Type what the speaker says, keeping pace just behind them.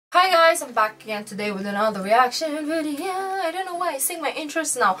Hi guys, I'm back again today with another reaction video. I don't know why I sing my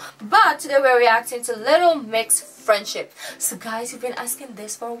intros now, but today we're reacting to Little Mix Friendship. So guys, you've been asking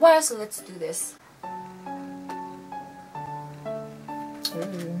this for a while, so let's do this.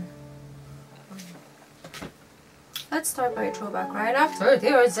 Let's start by a throwback right after the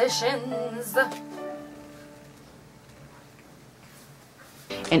auditions.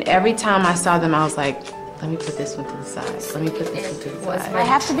 And every time I saw them, I was like, let me put this one to the side. Let me put this one to the side. I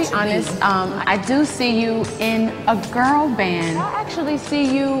have to be honest, I do see you in a girl band. I actually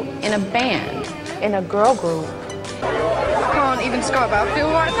see you in a band, in a girl group. I can't even describe it. I feel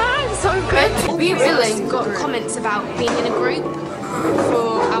like that. It's so good. We really got comments about being in a group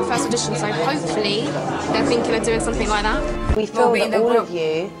for our first audition, so hopefully they're thinking of doing something like that. We feel that all of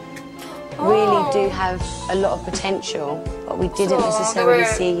you really do have a lot of potential, but we didn't necessarily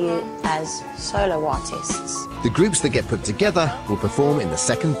see you as solo artists. The groups that get put together will perform in the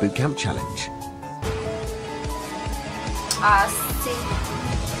second bootcamp challenge. See.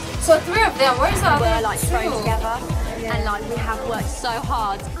 So three of them, where's the other We're like thrown together, and like we have worked so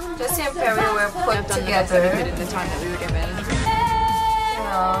hard. Jesse and Perry were put together. In the time that we were given.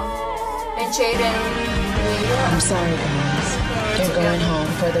 And Jaden. I'm sorry, guys. You're going home.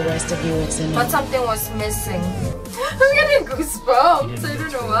 For the rest of you, it's in. But something was missing. I'm getting goosebumps. I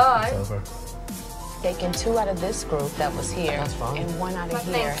don't know why. Taking two out of this group that was here and one out of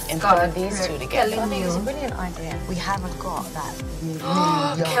here and God, putting these two together. I think it's a brilliant idea. We haven't got that really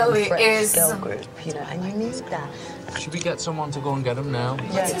young, Kelly fresh is girl group, you know, and you need that. Should we get someone to go and get them now?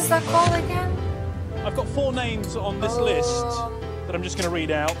 What is that called again? I've got 4 names on this list that I'm just going to read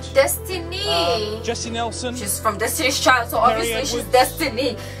out. Destiny. Jessie Nelson. She's from Destiny's Child, so obviously she's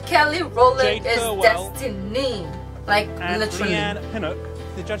Destiny. Kelly Rowland is Thirlwell, Destiny. Like, and literally. Leanne Pinnock.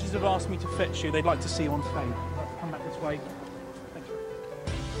 The judges have asked me to fetch you. They'd like to see you on fame. Come back this way. Thank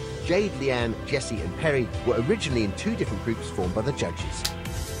you. Jade, Leanne, Jessie and Perry were originally in 2 different groups formed by the judges.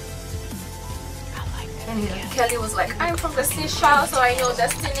 And Kelly was like, I'm from Destiny's Child, so I know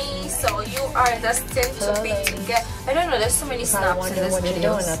Destiny, so you are destined to be together. I don't know, there's so many snaps in this what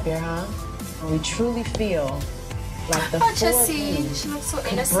video. you're doing up here, huh? We truly feel like the Oh, four of Jessie, you she looks so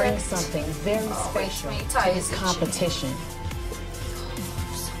could innocent. bring something very special to this competition.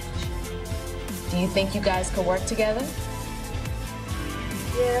 Do you think you guys could work together?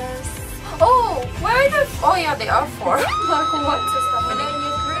 Yes. Oh, where are the... Oh yeah, they are 4. Like, what is happening?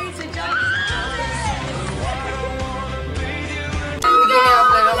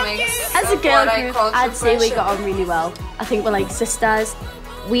 As a girl group, I'd say we got on really well. I think we're like sisters.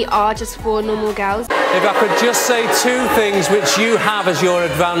 We are just 4 normal girls. If I could just say 2 things which you have as your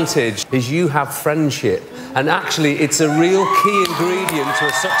advantage, is you have friendship. And actually, it's a real key ingredient to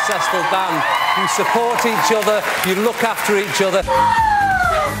a successful band. You support each other, you look after each other.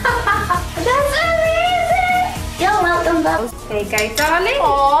 That's amazing! You're welcome, Belle. There you go, darling.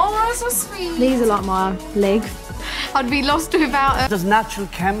 Oh, that's so sweet. These are like my leg. I'd be lost without her. There's natural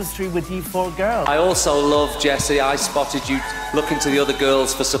chemistry with you 4 girls. I also love Jessie. I spotted you looking to the other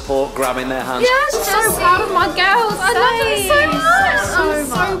girls for support, grabbing their hands. Yes, I'm so proud of my girls. I love them so much.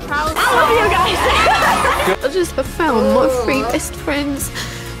 I'm so proud. I love you guys. I just have found my 3 best friends.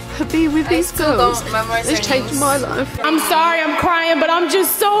 Be with these girls. It's changed my life. I'm sorry I'm crying, but I'm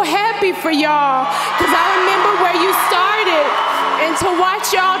just so happy for y'all because I remember where you started, and to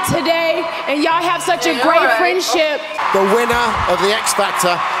watch y'all today and y'all have such a great friendship. The winner of the X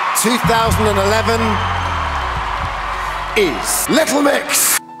Factor 2011 is Little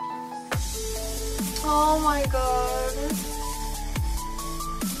Mix. Oh my god.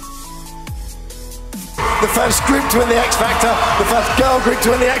 The first group to win the X Factor, the first girl group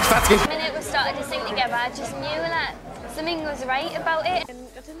to win the X Factor. The minute we started to sing together, I just knew that something was right about it. And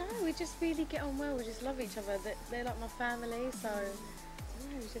I don't know, we just really get on well, we just love each other. They're like my family, so I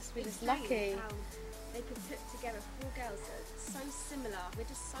don't know, we're just lucky. They could put together 4 girls that are so similar. We're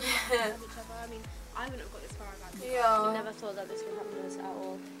just so lucky to love each other. I mean, I wouldn't have got this far without them. Yeah. We never thought that this would happen to us at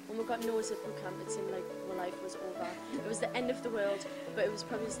all. When we got noticed at boot camp, it seemed like my life was over. It was the end of the world, but it was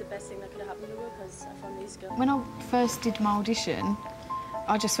probably just the best thing that could have happened to me because I found these girls. When I first did my audition,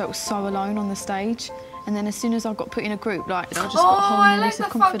 I just felt so alone on the stage. And then as soon as I got put in a group, like, I just got a whole new list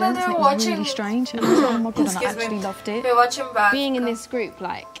of confidence, and it was really strange. And I was like, oh my god, and I actually loved it. We're watching back. Being in this group,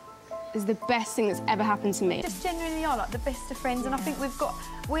 like, is the best thing that's ever happened to me. Just genuinely are like the best of friends, and I think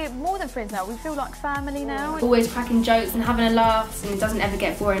we're more than friends now. We feel like family now. Always cracking jokes and having a laugh, and it doesn't ever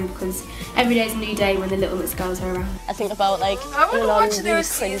get boring because every day is a new day when the Little Mix girls are around. I think about like all our really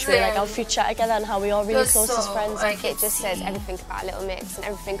cringe, like our future together and how we are really close as friends. Like, it just says everything about Little Mix and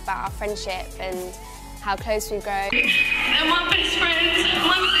everything about our friendship and how close we've grown. And my best friends,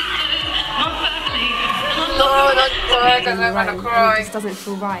 my god, I'm gonna cry. It just doesn't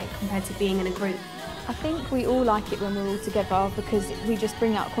feel right compared to being in a group. I think we all like it when we're all together because we just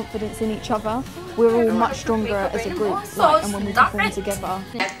bring out confidence in each other. We're all much stronger as a group, like, and when we perform together.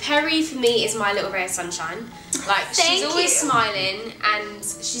 Yeah, Perry for me is my little ray of sunshine. Like she's always smiling and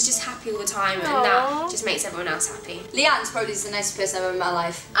she's just happy all the time, and that just makes everyone else happy. Leanne's probably the nicest person I've ever in my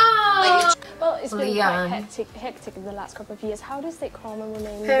life. Oh. Well, it's been quite hectic in the last couple of years. How does it calm and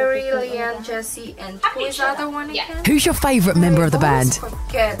remain? Perry, Leanne, Jessie, and who is the other one again? Who's your favourite member of the band?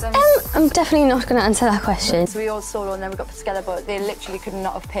 I'm definitely not going to answer that question. So we all solo and then we got put together, but they literally could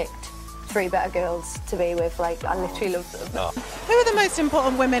not have picked 3 better girls to be with. Like, I literally love them. Oh. Who are the most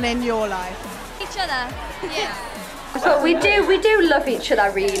important women in your life? Each other. Yeah. So we do love each other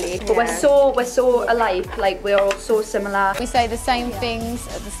really, but we're so alike. Like we're all so similar. We say the same things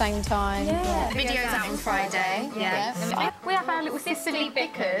at the same time. Videos out on Friday. Yeah. We have our little sisterly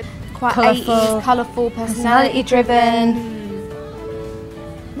bickers. Quite colourful, personality driven.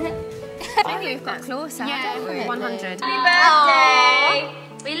 I think we've got closer. Yeah, 100. Happy birthday!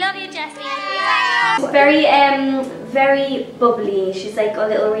 We love you, Jessie. Very bubbly. She's like a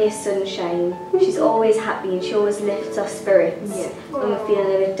little ray of sunshine. She's always happy and she always lifts our spirits when we're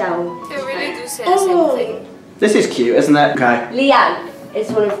feeling a bit down. They really do say the same thing. This is cute, isn't it? Okay. Leanne is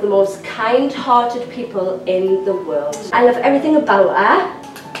one of the most kind-hearted people in the world. I love everything about her.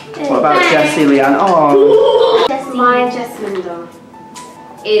 What about Jessie, Leanne? Oh. My Jessamine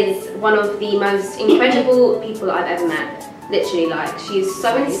is one of the most incredible people I've ever met. Literally, like, she's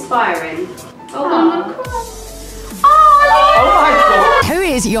so inspiring. Who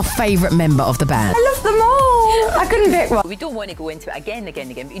is your favourite member of the band? I love them all. I couldn't pick one. We don't want to go into it again and again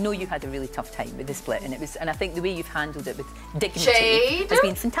and again, but you know you had a really tough time with the split, and I think the way you've handled it with dignity has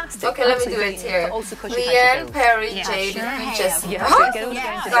been fantastic. Okay, let me do it here. Leanne, Perry, Jade, and Jessie.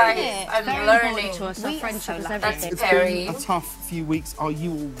 Guys, I'm learning. That's Perry. A tough few weeks. Are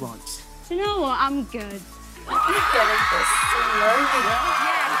you all right? Do you know what? I'm good.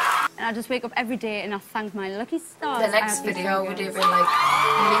 And I just wake up every day and I thank my lucky stars. The next video would even like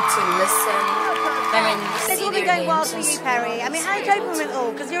need to listen. This will be going well for you, Perry. I mean, how are you coping with it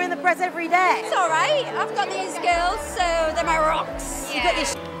all? Because you're in the press every day. It's alright. I've got these girls, so they're my rocks. You've got your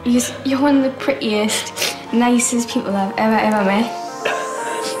You're one of the prettiest, nicest people I've ever met.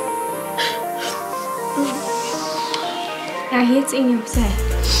 I hate seeing you upset.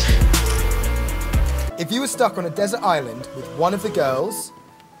 If you were stuck on a desert island with one of the girls,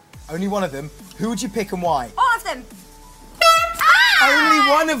 only one of them, who would you pick and why? All of them. Only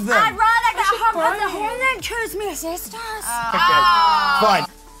one of them? I'd rather get hung with the whole than choose me sisters. Okay, fine.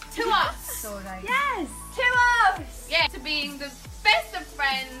 To us. Yes. To us. Yeah, to being the best of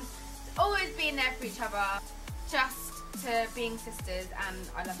friends, to always being there for each other, just to being sisters, and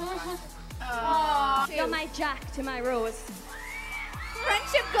I love you guys. You're my Jack to my Rose.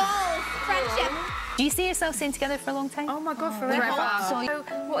 Friendship goals. Friendship. Do you see yourself staying together for a long time? Oh my god, forever. So,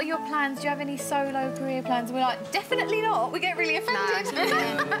 what are your plans? Do you have any solo career plans? We're like, definitely not. We get really offended.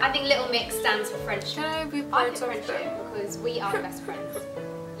 I think Little Mix stands for friendship. Can I be I part pick of friendship them? because we are the best friends.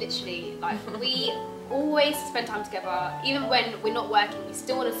 Literally, like we always spend time together. Even when we're not working, we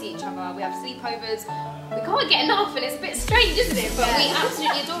still want to see each other. We have sleepovers. We can't get enough, and it's a bit strange, isn't it? But we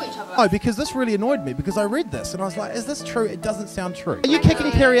absolutely adore each other. Oh, because this really annoyed me because I read this and I was like, is this true? It doesn't sound true. Are you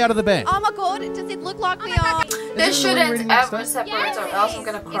kicking Perry out of the band? Oh my god, does it look like we are? They shouldn't ever separate or else I'm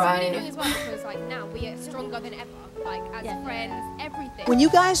gonna cry. It's really good as well because like now we are stronger than ever. Like as friends, everything. When you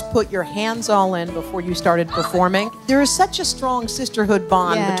guys put your hands all in before you started performing, there is such a strong sisterhood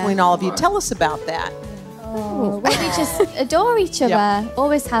bond between all of you. Tell us about that. Oh, well, we just adore each other.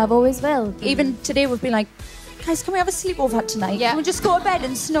 Always have, always will. Even today we've been like, guys, can we have a sleepover tonight? Yeah. Can we just go to bed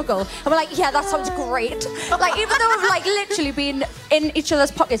and snuggle? And we're like, yeah, that sounds great. Like, even though we've like literally been in each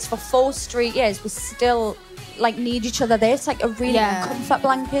other's pockets for 4 straight years, we still like need each other there. It's like a really comfort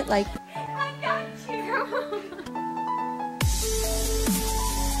blanket. Like, I got you.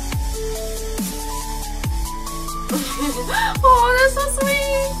 Oh, that's so sweet.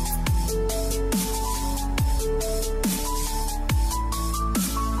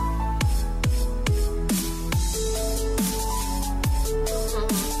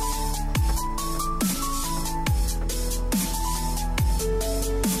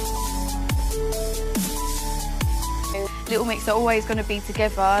 Little Mix are always going to be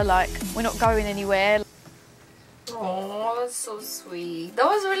together, like, we're not going anywhere. Oh, that's so sweet. That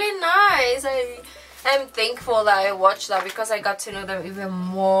was really nice. I'm thankful that I watched that because I got to know them even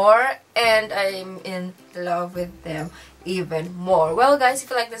more and I'm in love with them even more. Well guys, if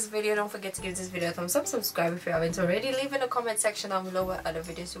you like this video, don't forget to give this video a thumbs up, subscribe if you haven't already, leave in the comment section down below what other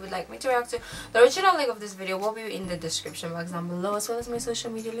videos you would like me to react to. The original link of this video will be in the description box down below, as well as my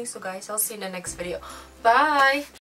social media links. So guys, I'll see you in the next video. Bye.